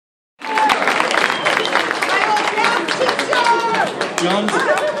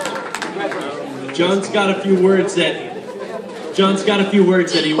John's got a few words that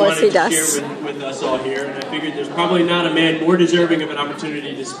he wanted to share with us all here, and I figured there's probably not a man more deserving of an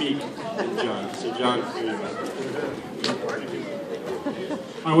opportunity to speak than John. So John, here you go.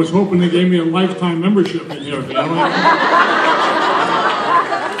 I was hoping they gave me a lifetime membership in here. You know?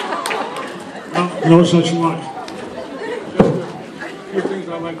 No such luck. Just a few things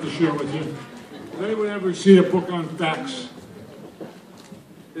I'd like to share with you. Does anyone ever see a book on facts?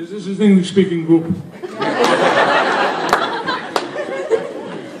 Is this an English-speaking group?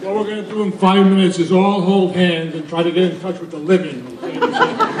 What we're going to do in 5 minutes is all hold hands and try to get in touch with the living. Okay?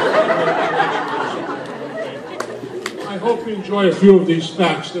 I hope you enjoy a few of these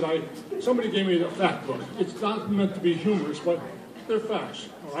facts that somebody gave me the fact book. It's not meant to be humorous, but they're facts,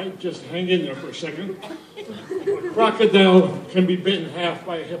 all right? Just hang in there for a second. A crocodile can be bitten in half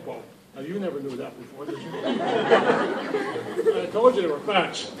by a hippo. Now, you never knew that before, did you? I told you they were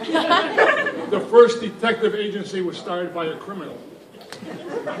facts. The first detective agency was started by a criminal.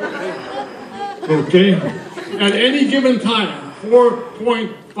 Okay? At any given time,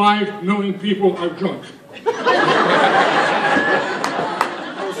 4.5 million people are drunk.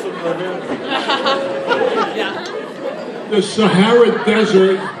 The Sahara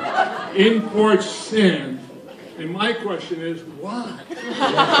Desert imports sand. And my question is, why?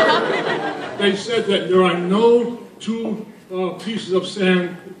 They said that there are no two pieces of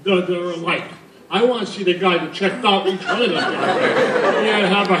sand that are alike. I want to see the guy that checked out each one of them. He had to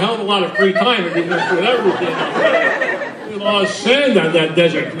have a hell of a lot of free time if he went through everything. There's a lot of sand on that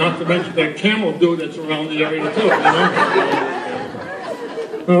desert, not to mention that camel dude that's around the area too, you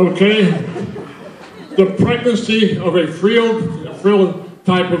know? Okay. The pregnancy of a frilled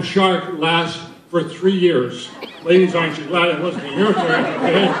type of shark lasts for 3 years. Ladies, aren't you glad it wasn't your turn?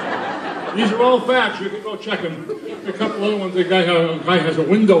 Okay? These are all facts. You can go check them. A couple other ones. The guy has a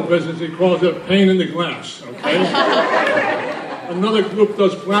window business. He calls it a pane in the glass. Okay. Another group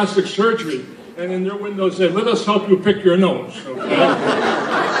does plastic surgery, and in their windows say, "Let us help you pick your nose." Okay.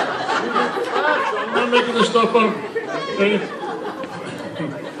 I'm not making this stuff up. Okay?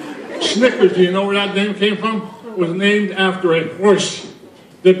 Snickers. Do you know where that name came from? It was named after a horse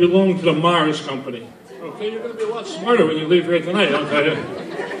that belonged to the Mars Company. Okay, you're going to be a lot smarter when you leave here tonight, I'll tell you.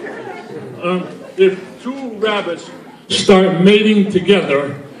 If two rabbits start mating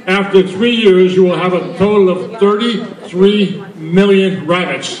together, after 3 years, you will have a total of 33 million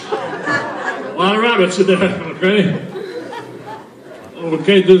rabbits. A lot of rabbits in there, okay?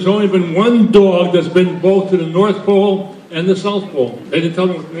 Okay, there's only been one dog that's been both to the North Pole and the South Pole. They didn't tell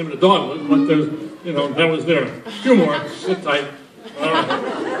me what the name of the dog was, but there's, you know, that was there. A few more, sit tight.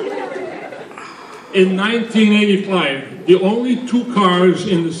 In 1985, the only two cars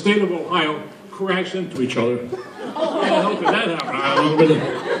in the state of Ohio crashed into each other. How did that happen? I don't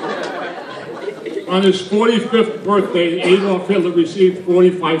know. On his 45th birthday, Adolf Hitler received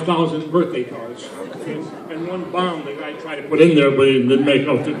 45,000 birthday cards. And one bomb the guy tried to put in there, but he didn't make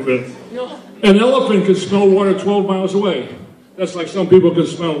up to it. An elephant can smell water 12 miles away. That's like some people can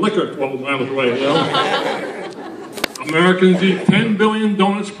smell liquor 12 miles away, you know? Americans eat 10 billion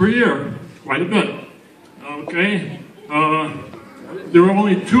donuts per year. Quite a bit. Okay? There are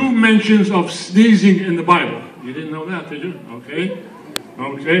only 2 mentions of sneezing in the Bible. You didn't know that, did you? Okay?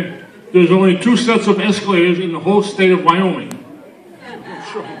 Okay. There's only 2 sets of escalators in the whole state of Wyoming.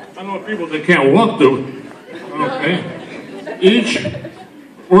 Sure. I know people that can't walk through. Okay? Each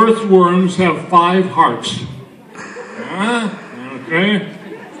earthworms have 5 hearts. Okay?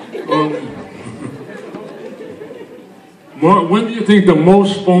 When do you think the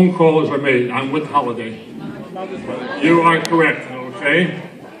most phone calls are made? On what holiday? You are correct, okay?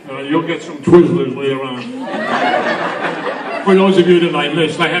 You'll get some Twizzlers later on. For those of you that I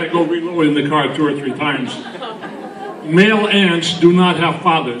missed, I had to go reload in the car 2 or 3 times. Male ants do not have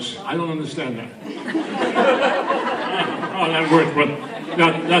fathers. I don't understand that. Oh, that worked, but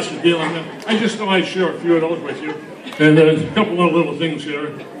that's the deal. I just thought I'd share a few of those with you. And there's a couple of little things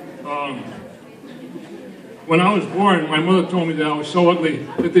here. When I was born, my mother told me that I was so ugly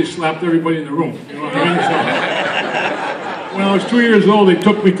that they slapped everybody in the room. You know what I mean? So, when I was 2 years old, they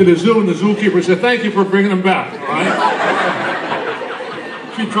took me to the zoo, and the zookeeper said, "Thank you for bringing them back." All right?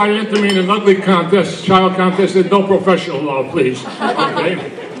 She tried to enter me in an ugly contest, child contest. Said, "No professional law, please." Okay?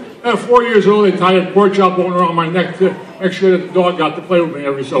 At 4 years old, they tied a pork chop bone around my neck to make sure that the dog got to play with me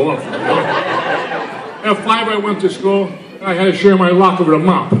every so often. You know? At 5, I went to school, and I had to share my locker with a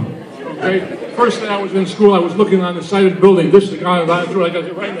mop. Okay? First day I was in school, I was looking on the side of the building. This is the guy that I threw. I got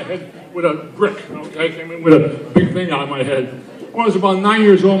hit right in the head with a brick. Okay? Came in with a big thing on my head. When I was about 9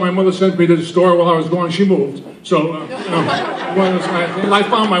 years old, my mother sent me to the store while I was going. She moved. So, I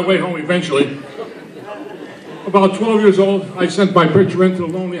found my way home eventually. About 12 years old, I sent my picture into the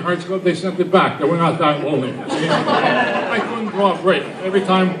Lonely Hearts Club. They sent it back. They were not that lonely. I couldn't draw a break. Every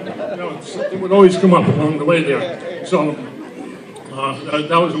time, something would always come up along the way there. So,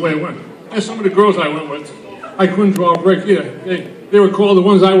 that was the way it went. And some of the girls I went with, I couldn't draw a break either. They were called, the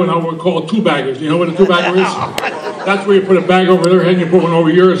ones I went out were called two-baggers. You know what a two-bagger is? That's where you put a bag over their head and you put one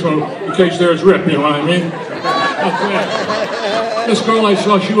over yours so in case theirs rip, you know what I mean? That's it. This girl I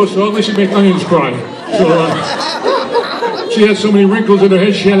saw, she was so ugly she made onions cry. So, she had so many wrinkles in her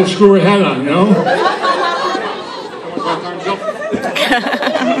head, she had to screw her head on, you know?